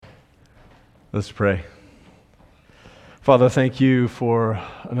Let's pray. Father, thank you for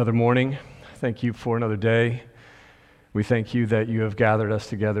another morning. Thank you for another day. We thank you that you have gathered us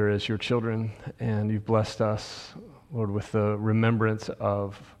together as your children, and you've blessed us, Lord, with the remembrance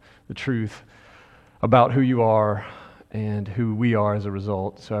of the truth about who you are and who we are as a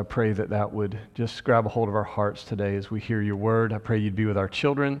result. So I pray that that would just grab a hold of our hearts today as we hear your word. I pray you'd be with our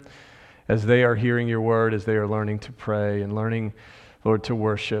children as they are hearing your word, as they are learning to pray and learning, Lord, to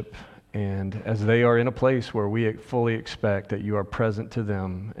worship. And as they are in a place where we fully expect that you are present to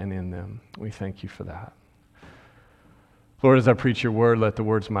them and in them, we thank you for that. Lord, as I preach your word, let the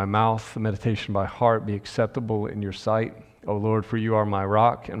words of my mouth, the meditation of my heart be acceptable in your sight. O Lord, for you are my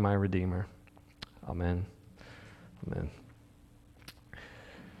rock and my redeemer. Amen. Amen.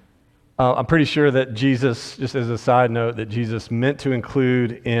 I'm pretty sure that Jesus, just as a side note, that Jesus meant to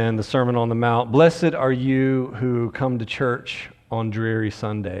include in the Sermon on the Mount, blessed are you who come to church on dreary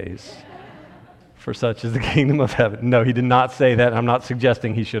Sundays, for such is the kingdom of heaven. No, he did not say that. I'm not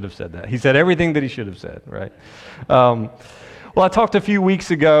suggesting he should have said that. He said everything that he should have said, right? Well, I talked a few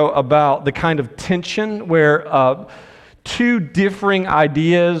weeks ago about the kind of tension where two differing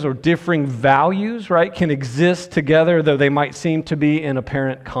ideas or differing values, right, can exist together, though they might seem to be in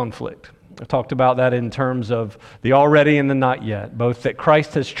apparent conflict. I talked about that in terms of the already and the not yet, both that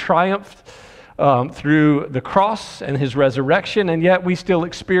Christ has triumphed through the cross and his resurrection, and yet we still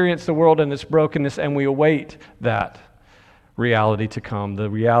experience the world and its brokenness, and we await that reality to come, the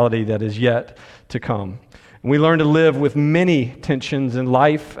reality that is yet to come. And we learn to live with many tensions in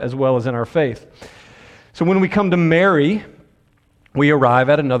life as well as in our faith. So when we come to Mary, we arrive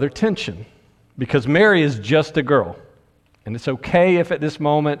at another tension, because Mary is just a girl. And it's okay if at this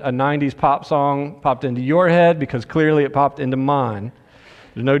moment a 90s pop song popped into your head, because clearly it popped into mine.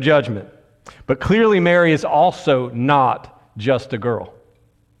 There's no judgment. But clearly Mary is also not just a girl.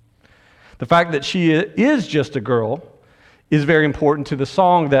 The fact that she is just a girl is very important to the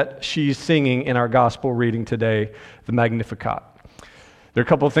song that she's singing in our gospel reading today, the Magnificat. There are a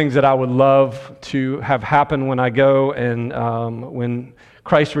couple of things that I would love to have happen when I go and when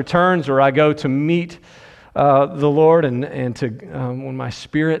Christ returns, or I go to meet the Lord and to when my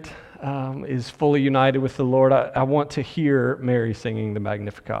spirit is fully united with the Lord. I want to hear Mary singing the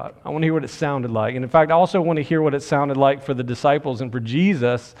Magnificat. I want to hear what it sounded like. And in fact, I also want to hear what it sounded like for the disciples and for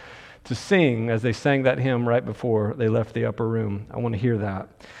Jesus to sing as they sang that hymn right before they left the upper room. I want to hear that.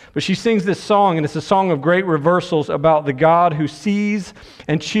 But she sings this song, and it's a song of great reversals about the God who sees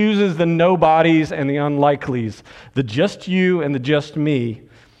and chooses the nobodies and the unlikelies, the just you and the just me.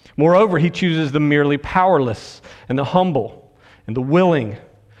 Moreover, he chooses the merely powerless and the humble and the willing,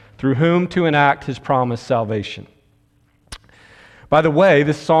 through whom to enact his promised salvation. By the way,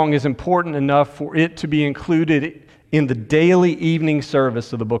 this song is important enough for it to be included in the daily evening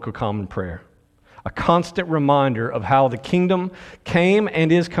service of the Book of Common Prayer. A constant reminder of how the kingdom came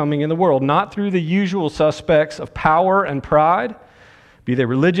and is coming in the world, not through the usual suspects of power and pride, be they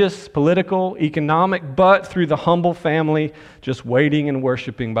religious, political, economic, but through the humble family just waiting and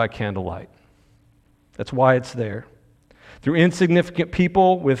worshiping by candlelight. That's why it's there. Through insignificant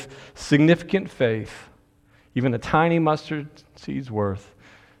people with significant faith, even a tiny mustard seed's worth,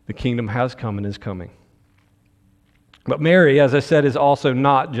 the kingdom has come and is coming. But Mary, as I said, is also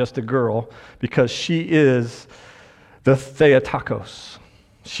not just a girl, because she is the Theotokos.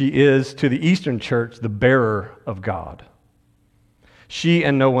 She is, to the Eastern Church, the bearer of God. She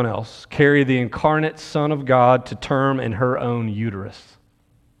and no one else carry the incarnate Son of God to term in her own uterus.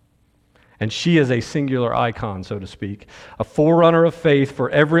 And she is a singular icon, so to speak, a forerunner of faith for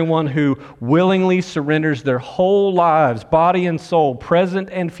everyone who willingly surrenders their whole lives, body and soul, present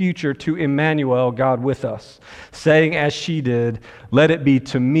and future, to Emmanuel, God with us, saying as she did, "Let it be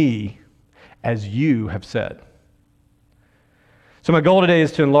to me as you have said." So my goal today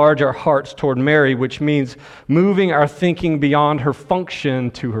is to enlarge our hearts toward Mary, which means moving our thinking beyond her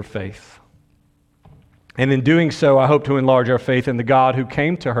function to her faith. And in doing so, I hope to enlarge our faith in the God who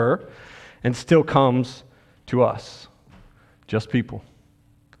came to her and still comes to us, just people.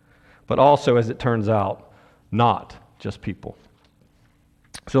 But also, as it turns out, not just people.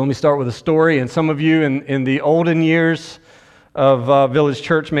 So let me start with a story, and some of you in the olden years of Village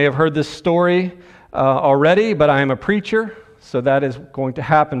Church may have heard this story already, but I am a preacher, so that is going to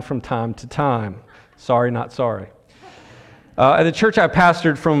happen from time to time. Sorry, not sorry. At the church I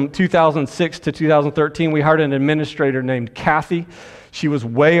pastored from 2006 to 2013, we hired an administrator named Kathy. She was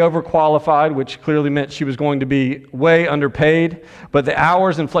way overqualified, which clearly meant she was going to be way underpaid, but the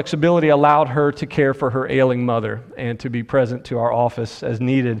hours and flexibility allowed her to care for her ailing mother and to be present to our office as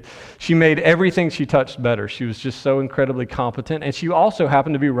needed. She made everything she touched better. She was just so incredibly competent, and she also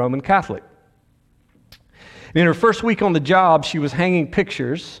happened to be Roman Catholic. And in her first week on the job, she was hanging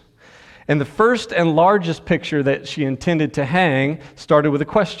pictures. And the first and largest picture that she intended to hang started with a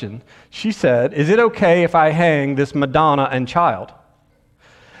question. She said, "Is it okay if I hang this Madonna and child?"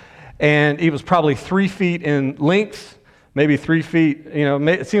 And it was probably 3 feet in length, maybe 3 feet,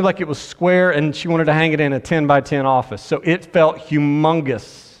 it seemed like it was square, and she wanted to hang it in a 10 by 10 office. So it felt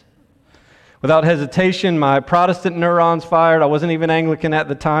humongous. Without hesitation, my Protestant neurons fired. I wasn't even Anglican at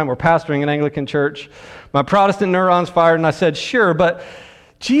the time, or pastoring an Anglican church. My Protestant neurons fired, and I said, "Sure, but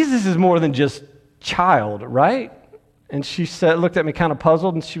Jesus is more than just child, right?" And she looked at me kind of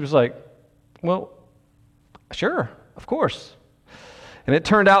puzzled, and she was like, "Well, sure, of course." And it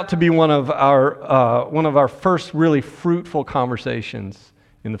turned out to be one of our first really fruitful conversations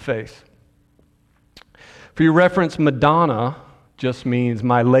in the faith. For your reference, Madonna just means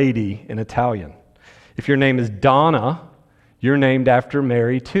my lady in Italian. If your name is Donna, you're named after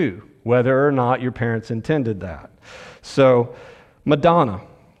Mary too, whether or not your parents intended that. So, Madonna.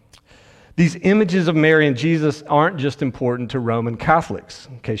 These images of Mary and Jesus aren't just important to Roman Catholics.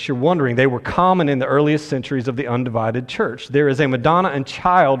 In case you're wondering, they were common in the earliest centuries of the undivided church. There is a Madonna and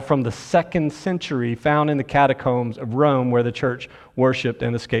child from the 2nd century found in the catacombs of Rome where the church worshiped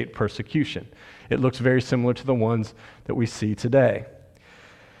and escaped persecution. It looks very similar to the ones that we see today.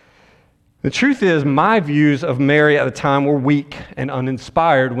 The truth is, my views of Mary at the time were weak and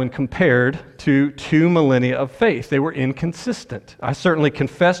uninspired when compared to 2 millennia of faith. They were inconsistent. I certainly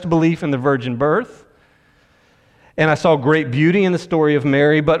confessed belief in the virgin birth, and I saw great beauty in the story of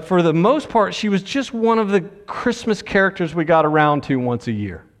Mary, but for the most part, she was just one of the Christmas characters we got around to once a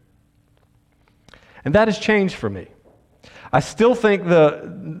year. And that has changed for me. I still think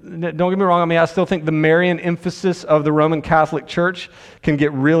don't get me wrong, I still think the Marian emphasis of the Roman Catholic Church can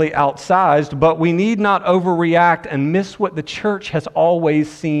get really outsized, but we need not overreact and miss what the church has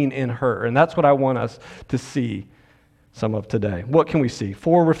always seen in her. And that's what I want us to see some of today. What can we see?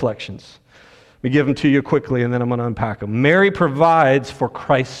 4 reflections. Let me give them to you quickly, and then I'm going to unpack them. Mary provides for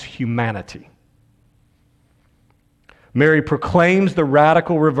Christ's humanity. Mary proclaims the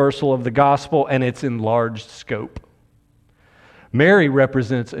radical reversal of the gospel and its enlarged scope. Mary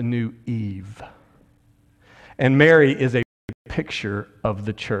represents a new Eve. And Mary is a picture of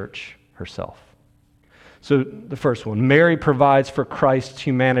the church herself. So the first one, Mary provides for Christ's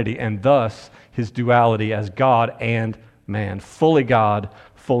humanity and thus his duality as God and man, fully God,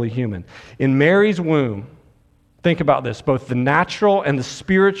 fully human. In Mary's womb, think about this, both the natural and the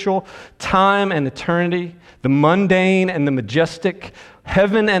spiritual, time and eternity, the mundane and the majestic,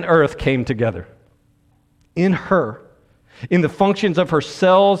 heaven and earth came together. In her, in the functions of her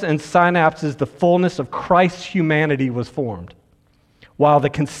cells and synapses, the fullness of Christ's humanity was formed, while the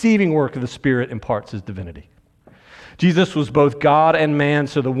conceiving work of the Spirit imparts his divinity. Jesus was both God and man,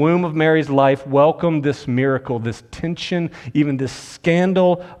 so the womb of Mary's life welcomed this miracle, this tension, even this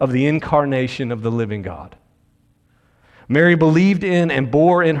scandal of the incarnation of the living God. Mary believed in and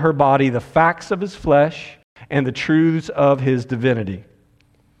bore in her body the facts of his flesh and the truths of his divinity.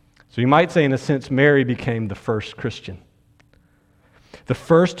 So you might say, in a sense, Mary became the first Christian. The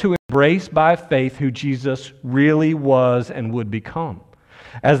first to embrace by faith who Jesus really was and would become.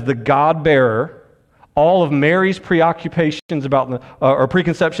 As the God-bearer, all of Mary's preconceptions about the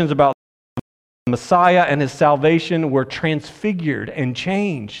Messiah and his salvation were transfigured and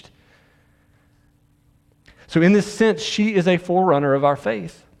changed. So in this sense, she is a forerunner of our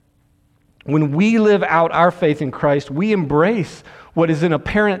faith. When we live out our faith in Christ, we embrace what is an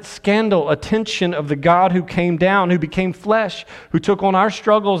apparent scandal, a tension of the God who came down, who became flesh, who took on our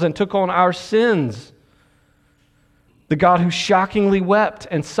struggles and took on our sins. The God who shockingly wept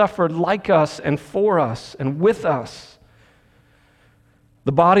and suffered like us and for us and with us.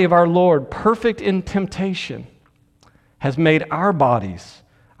 The body of our Lord, perfect in temptation, has made our bodies,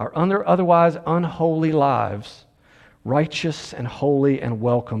 our otherwise unholy lives, righteous and holy and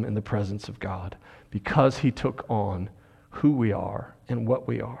welcome in the presence of God because he took on who we are and what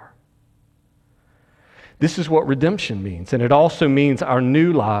we are. This is what redemption means, and it also means our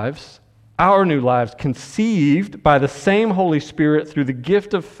new lives conceived by the same Holy Spirit through the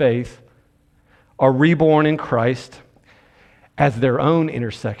gift of faith, are reborn in Christ as their own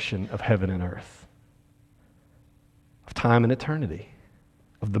intersection of heaven and earth, of time and eternity,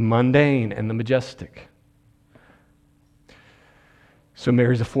 of the mundane and the majestic. So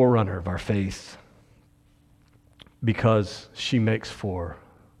Mary's a forerunner of our faith because she makes for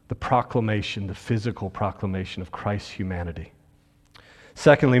the proclamation, the physical proclamation of Christ's humanity.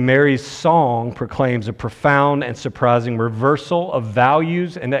 Secondly, Mary's song proclaims a profound and surprising reversal of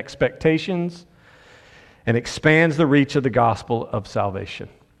values and expectations and expands the reach of the gospel of salvation.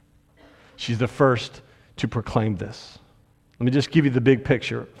 She's the first to proclaim this. Let me just give you the big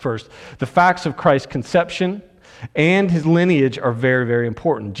picture first. The facts of Christ's conception and his lineage are very, very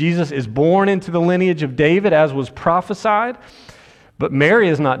important. Jesus is born into the lineage of David, as was prophesied, but Mary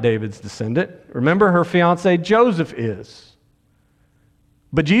is not David's descendant. Remember, her fiancé Joseph is.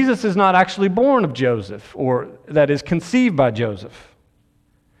 But Jesus is not actually born of Joseph, or that is conceived by Joseph.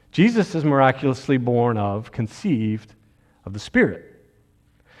 Jesus is miraculously born of, conceived of the Spirit.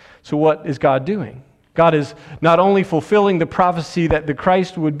 So what is God doing? God is not only fulfilling the prophecy that the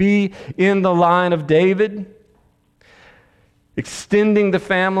Christ would be in the line of David, extending the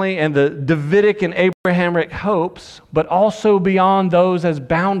family and the Davidic and Abrahamic hopes, but also beyond those as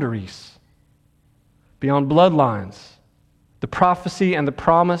boundaries, beyond bloodlines. The prophecy and the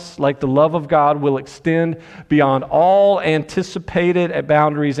promise, like the love of God, will extend beyond all anticipated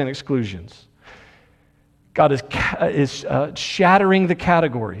boundaries and exclusions. God is shattering the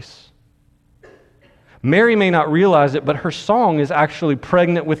categories. Mary may not realize it, but her song is actually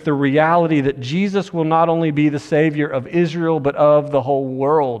pregnant with the reality that Jesus will not only be the Savior of Israel, but of the whole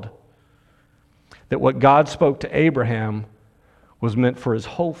world. That what God spoke to Abraham was meant for his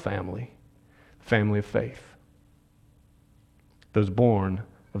whole family, the family of faith, those born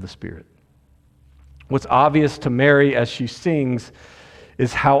of the Spirit. What's obvious to Mary as she sings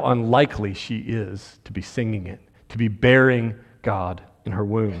is how unlikely she is to be singing it, to be bearing God in her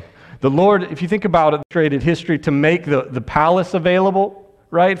womb. The Lord, if you think about it, created history to make the palace available,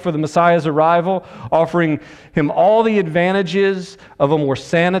 right, for the Messiah's arrival, offering him all the advantages of a more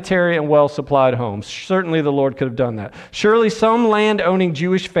sanitary and well-supplied home. Certainly the Lord could have done that. Surely some land-owning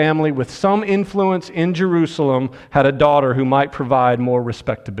Jewish family with some influence in Jerusalem had a daughter who might provide more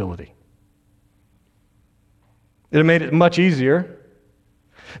respectability. It made it much easier.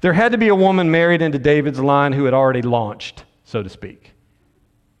 There had to be a woman married into David's line who had already launched, so to speak,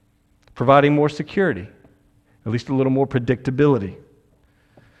 providing more security, at least a little more predictability.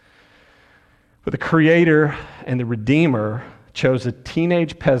 But the Creator and the Redeemer chose a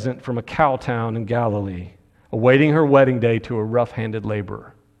teenage peasant from a cow town in Galilee, awaiting her wedding day to a rough-handed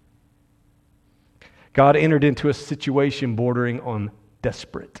laborer. God entered into a situation bordering on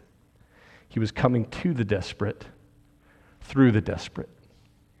desperate. He was coming to the desperate through the desperate,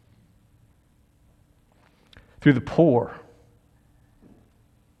 through the poor,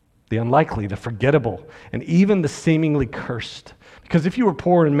 the unlikely, the forgettable, and even the seemingly cursed. Because if you were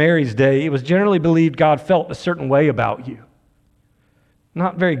poor in Mary's day, it was generally believed God felt a certain way about you.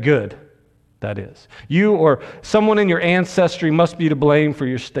 Not very good, that is. You or someone in your ancestry must be to blame for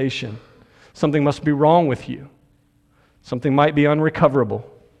your station. Something must be wrong with you. Something might be unrecoverable.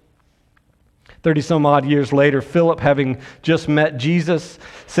 30-some odd years later, Philip, having just met Jesus,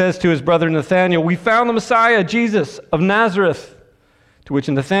 says to his brother Nathanael, "We found the Messiah, Jesus of Nazareth." To which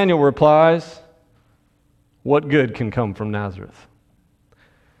Nathanael replies, "What good can come from Nazareth?"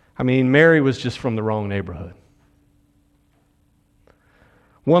 I mean, Mary was just from the wrong neighborhood.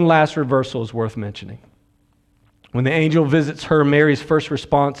 One last reversal is worth mentioning. When the angel visits her, Mary's first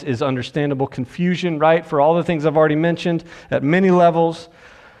response is understandable confusion, right? For all the things I've already mentioned at many levels,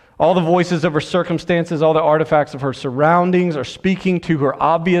 all the voices of her circumstances, all the artifacts of her surroundings are speaking to her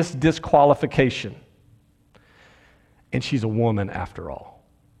obvious disqualification. And she's a woman after all.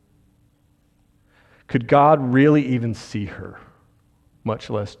 Could God really even see her, much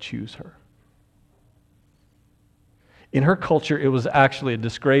less choose her? In her culture, it was actually a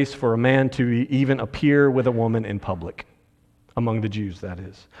disgrace for a man to even appear with a woman in public, among the Jews, that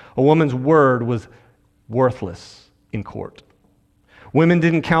is. A woman's word was worthless in court. Women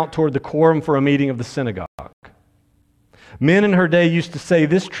didn't count toward the quorum for a meeting of the synagogue. Men in her day used to say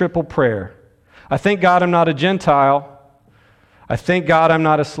this triple prayer: I thank God I'm not a Gentile, I thank God I'm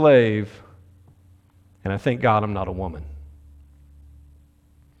not a slave, and I thank God I'm not a woman.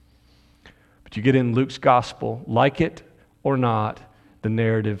 But you get in Luke's gospel, like it or not, the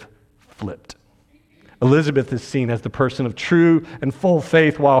narrative flipped. Elizabeth is seen as the person of true and full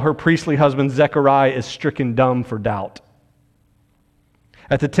faith, while her priestly husband Zechariah is stricken dumb for doubt.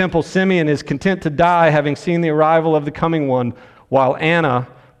 At the temple, Simeon is content to die, having seen the arrival of the coming one, while Anna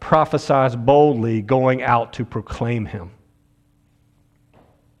prophesies boldly, going out to proclaim him.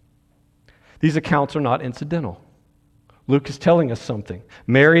 These accounts are not incidental. Luke is telling us something.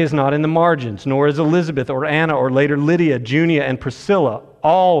 Mary is not in the margins, nor is Elizabeth or Anna or later Lydia, Junia, and Priscilla,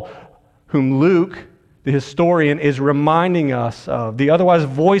 all whom Luke, the historian, is reminding us of. The otherwise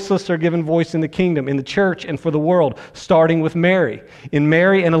voiceless are given voice in the kingdom, in the church, and for the world, starting with Mary. In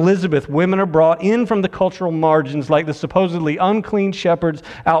Mary and Elizabeth, women are brought in from the cultural margins like the supposedly unclean shepherds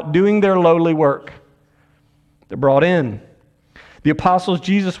out doing their lowly work. They're brought in. The apostles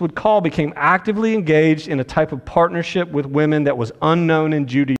Jesus would call became actively engaged in a type of partnership with women that was unknown in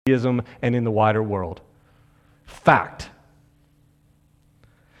Judaism and in the wider world. Fact.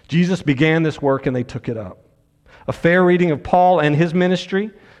 Jesus began this work and they took it up. A fair reading of Paul and his ministry,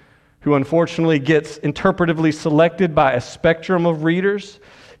 who unfortunately gets interpretively selected by a spectrum of readers,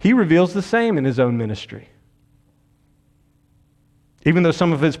 he reveals the same in his own ministry. Even though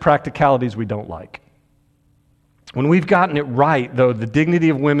some of his practicalities we don't like. When we've gotten it right, though, the dignity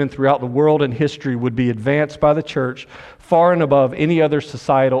of women throughout the world and history would be advanced by the church far and above any other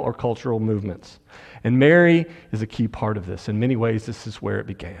societal or cultural movements. And Mary is a key part of this. In many ways, this is where it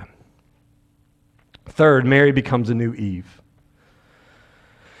began. Third, Mary becomes a new Eve.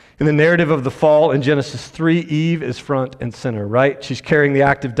 In the narrative of the fall in Genesis 3, Eve is front and center, right? She's carrying the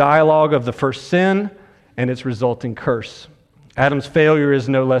active dialogue of the first sin and its resulting curse. Adam's failure is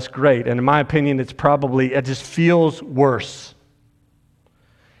no less great, and in my opinion, it just feels worse.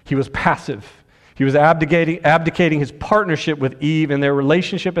 He was passive. He was abdicating his partnership with Eve and their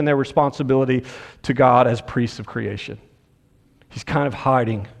relationship and their responsibility to God as priests of creation. He's kind of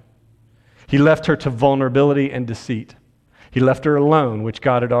hiding. He left her to vulnerability and deceit. He left her alone, which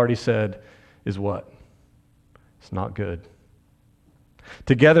God had already said is what? It's not good.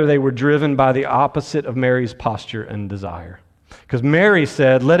 Together they were driven by the opposite of Mary's posture and desire. Because Mary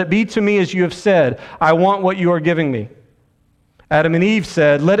said, "Let it be to me as you have said. I want what you are giving me." Adam and Eve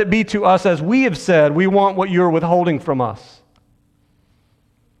said, "Let it be to us as we have said. We want what you are withholding from us."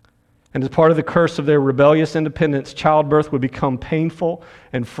 And as part of the curse of their rebellious independence, childbirth would become painful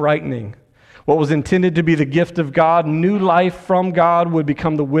and frightening. What was intended to be the gift of God, new life from God, would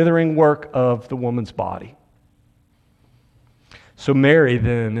become the withering work of the woman's body. So Mary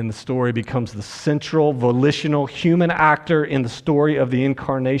then in the story becomes the central volitional human actor in the story of the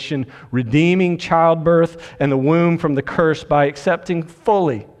incarnation, redeeming childbirth and the womb from the curse by accepting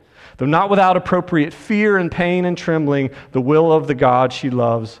fully, though not without appropriate fear and pain and trembling, the will of the God she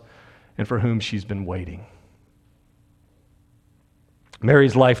loves and for whom she's been waiting.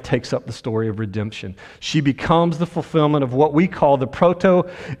 Mary's life takes up the story of redemption. She becomes the fulfillment of what we call the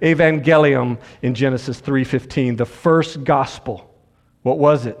proto-evangelium in Genesis 3:15, the first gospel. What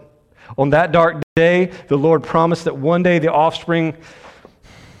was it? On that dark day, the Lord promised that one day the offspring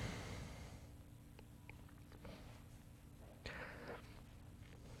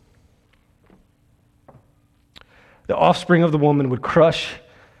of the woman would crush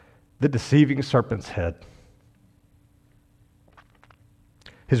the deceiving serpent's head.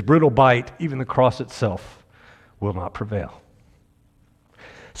 His brutal bite, even the cross itself, will not prevail.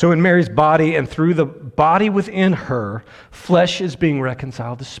 So in Mary's body and through the body within her, flesh is being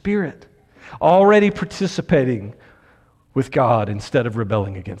reconciled to spirit, already participating with God instead of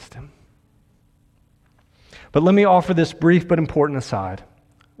rebelling against him. But let me offer this brief but important aside.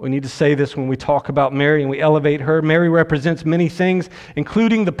 We need to say this when we talk about Mary and we elevate her. Mary represents many things,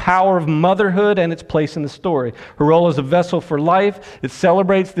 including the power of motherhood and its place in the story. Her role as a vessel for life, it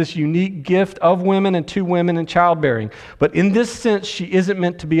celebrates this unique gift of women and to women in childbearing. But in this sense, she isn't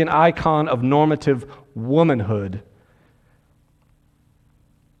meant to be an icon of normative womanhood.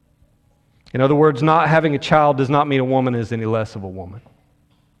 In other words, not having a child does not mean a woman is any less of a woman.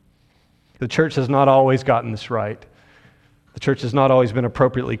 The church has not always gotten this right. The church has not always been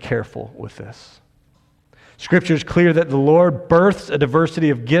appropriately careful with this. Scripture is clear that the Lord births a diversity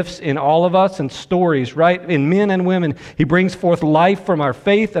of gifts in all of us and stories, right? In men and women. He brings forth life from our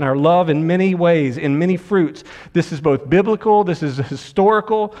faith and our love in many ways, in many fruits. This is both biblical, this is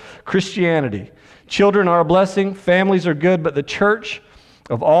historical Christianity. Children are a blessing, families are good, but the church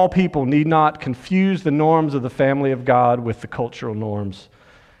of all people need not confuse the norms of the family of God with the cultural norms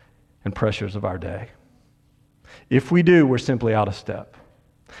and pressures of our day. If we do, we're simply out of step.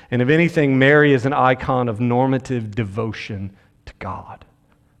 And if anything, Mary is an icon of normative devotion to God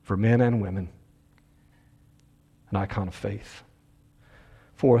for men and women, an icon of faith.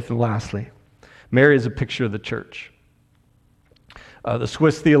 Fourth and lastly, Mary is a picture of the church. The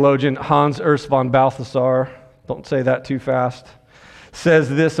Swiss theologian Hans Urs von Balthasar, don't say that too fast, says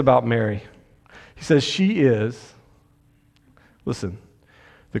this about Mary. He says she is, listen,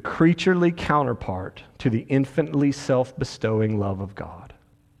 the creaturely counterpart to the infinitely self-bestowing love of God.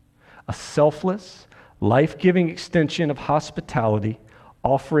 A selfless, life-giving extension of hospitality,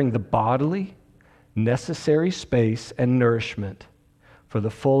 offering the bodily, necessary space and nourishment for the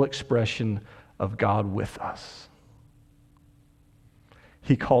full expression of God with us.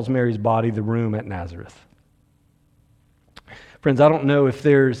 He calls Mary's body the room at Nazareth. Friends, I don't know if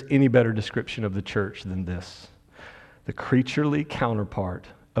there's any better description of the church than this. The creaturely counterpart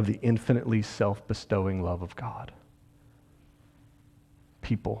of the infinitely self-bestowing love of God.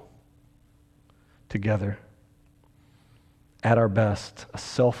 people together at our best, a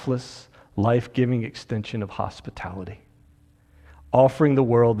selfless, life-giving extension of hospitality, offering the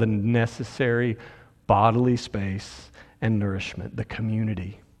world the necessary bodily space and nourishment, the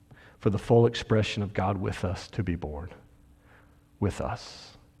community for the full expression of God with us to be born, with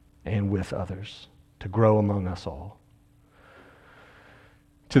us and with others, to grow among us all.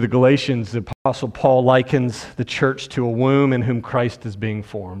 To the Galatians, the Apostle Paul likens the church to a womb in whom Christ is being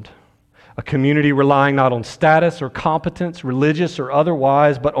formed. A community relying not on status or competence, religious or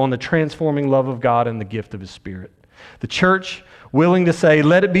otherwise, but on the transforming love of God and the gift of His Spirit. The church, willing to say,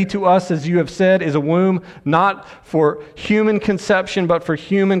 let it be to us as you have said, is a womb not for human conception, but for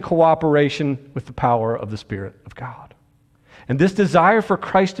human cooperation with the power of the Spirit of God. And this desire for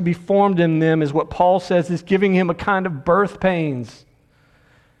Christ to be formed in them is what Paul says is giving him a kind of birth pains.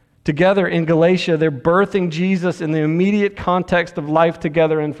 Together in Galatia, they're birthing Jesus in the immediate context of life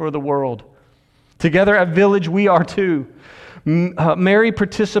together and for the world. Together at Village, we are too. Mary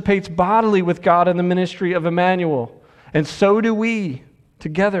participates bodily with God in the ministry of Emmanuel, and so do we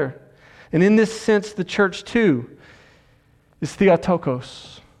together. And in this sense, the church too is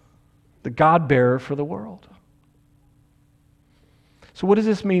Theotokos, the God-bearer for the world. So what does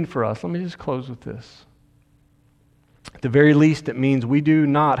this mean for us? Let me just close with this. At the very least, it means we do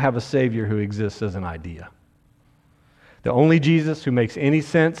not have a Savior who exists as an idea. The only Jesus who makes any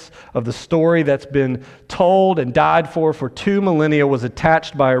sense of the story that's been told and died for 2 millennia was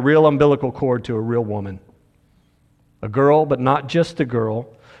attached by a real umbilical cord to a real woman. A girl, but not just a girl,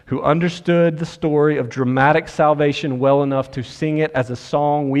 who understood the story of dramatic salvation well enough to sing it as a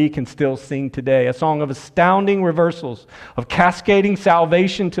song we can still sing today. A song of astounding reversals, of cascading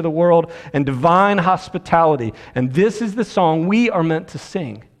salvation to the world and divine hospitality. And this is the song we are meant to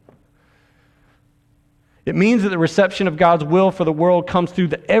sing. It means that the reception of God's will for the world comes through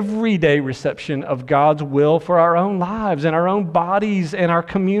the everyday reception of God's will for our own lives and our own bodies and our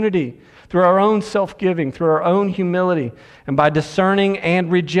community, through our own self-giving, through our own humility, and by discerning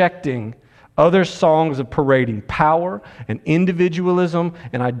and rejecting other songs of parading power and individualism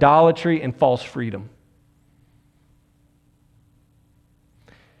and idolatry and false freedom.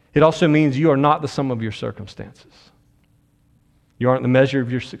 It also means you are not the sum of your circumstances. You aren't the measure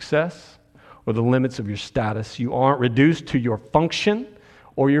of your success or the limits of your status. You aren't reduced to your function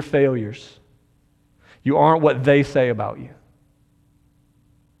or your failures. You aren't what they say about you.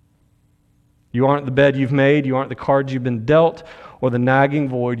 You aren't the bed you've made, you aren't the cards you've been dealt, or the nagging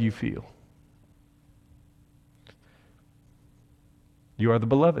void you feel. You are the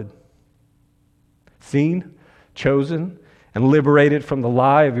beloved, seen, chosen, and liberated from the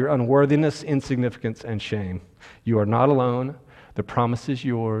lie of your unworthiness, insignificance, and shame. You are not alone. The promise is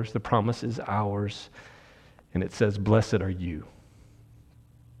yours, the promise is ours, and it says, blessed are you.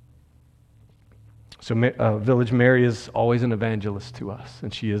 So Village Mary is always an evangelist to us,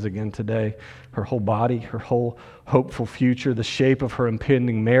 and she is again today. Her whole body, her whole hopeful future, the shape of her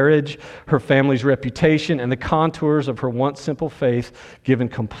impending marriage, her family's reputation, and the contours of her once simple faith given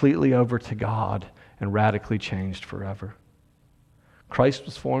completely over to God and radically changed forever. Christ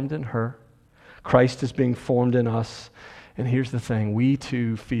was formed in her. Christ is being formed in us. And here's the thing, we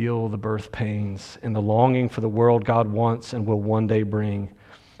too feel the birth pains and the longing for the world God wants and will one day bring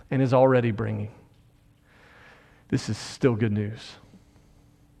and is already bringing. This is still good news.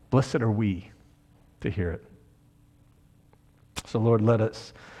 Blessed are we to hear it. So Lord, let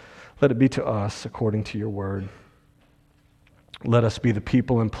it be to us according to your word. Let us be the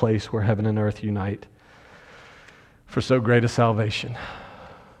people and place where heaven and earth unite for so great a salvation.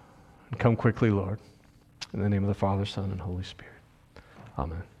 And come quickly, Lord. In the name of the Father, Son, and Holy Spirit.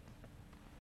 Amen.